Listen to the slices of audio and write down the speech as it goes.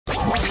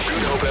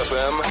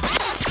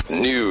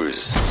FM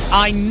News.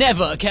 I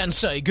never can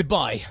say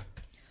goodbye.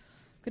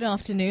 Good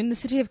afternoon. The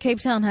City of Cape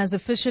Town has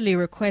officially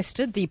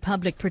requested the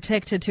Public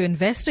Protector to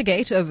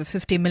investigate over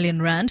 50 million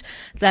rand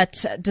that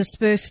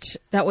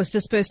was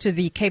dispersed to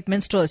the Cape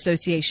Minstrel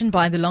Association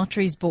by the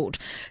Lotteries Board.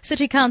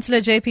 City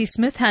Councillor JP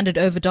Smith handed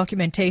over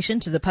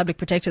documentation to the Public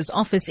Protector's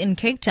office in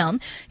Cape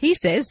Town. He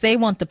says they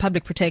want the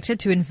Public Protector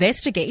to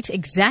investigate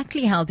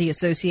exactly how the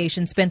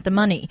association spent the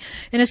money.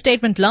 In a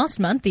statement last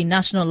month, the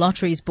National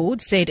Lotteries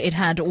Board said it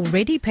had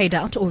already paid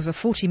out over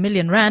 40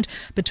 million rand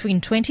between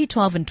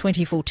 2012 and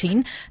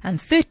 2014 and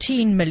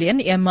 13 million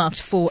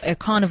earmarked for a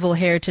Carnival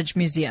Heritage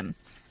Museum.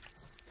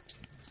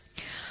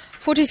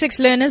 46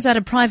 learners at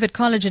a private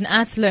college in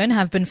Athlone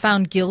have been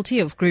found guilty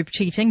of group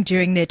cheating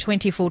during their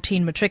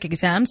 2014 matric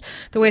exams.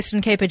 The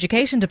Western Cape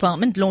Education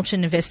Department launched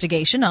an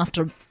investigation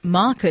after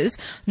markers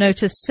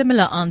noticed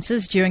similar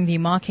answers during the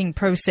marking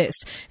process.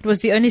 It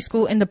was the only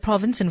school in the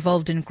province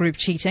involved in group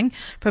cheating.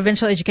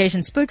 Provincial Education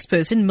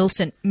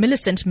spokesperson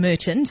Millicent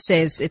Merton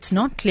says it's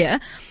not clear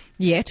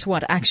yet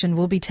what action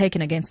will be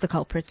taken against the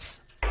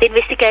culprits. The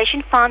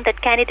investigation found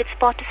that candidates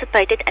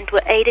participated and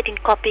were aided in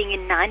copying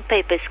in 9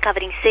 papers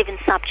covering 7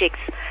 subjects.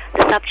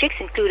 The subjects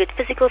included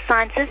physical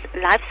sciences,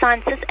 life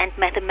sciences and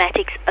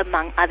mathematics,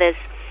 among others.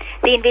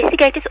 The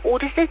investigators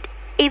audited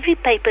every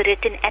paper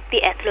written at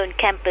the Athlone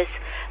campus.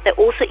 They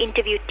also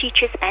interviewed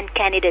teachers and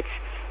candidates.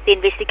 The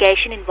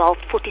investigation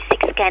involved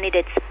 46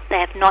 candidates. They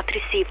have not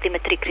received the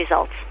matric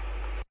results.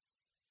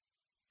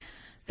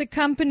 The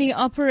company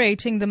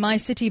operating the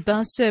MyCity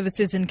bus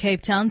services in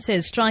Cape Town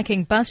says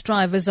striking bus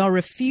drivers are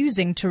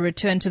refusing to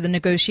return to the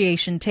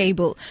negotiation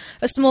table.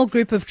 A small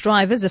group of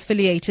drivers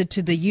affiliated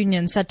to the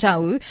union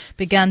SATAU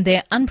began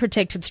their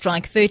unprotected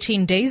strike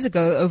 13 days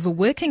ago over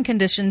working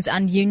conditions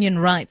and union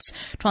rights.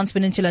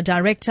 Transpeninsula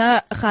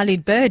Director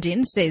Khalid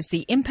Berdin says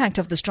the impact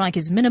of the strike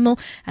is minimal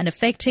and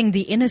affecting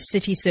the inner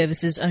city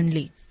services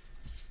only.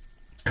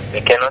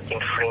 We cannot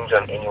infringe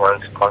on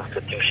anyone's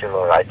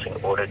constitutional rights in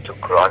order to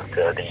grant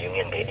the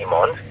union their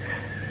demands.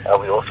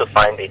 We also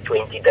find that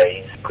 20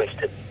 days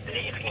requested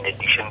leave in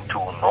addition to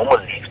normal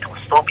leave to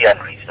still be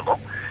unreasonable.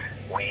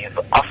 We've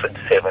offered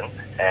 7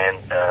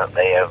 and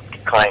they have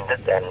declined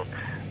it, and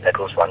that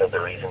was one of the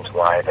reasons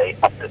why they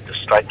opted to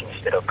strike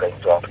instead of going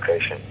to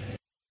arbitration.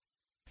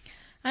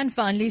 And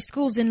finally,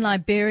 schools in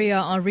Liberia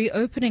are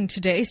reopening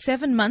today,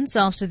 7 months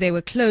after they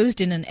were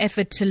closed in an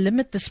effort to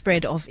limit the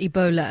spread of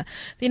Ebola.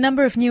 The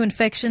number of new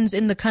infections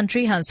in the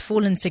country has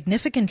fallen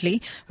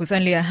significantly, with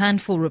only a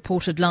handful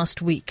reported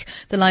last week.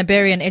 The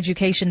Liberian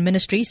Education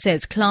Ministry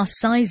says class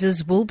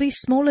sizes will be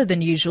smaller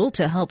than usual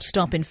to help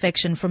stop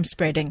infection from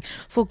spreading.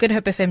 For Good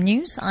Hope FM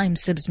News, I'm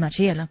Sibs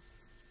Machiela.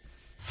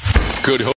 Good Hope.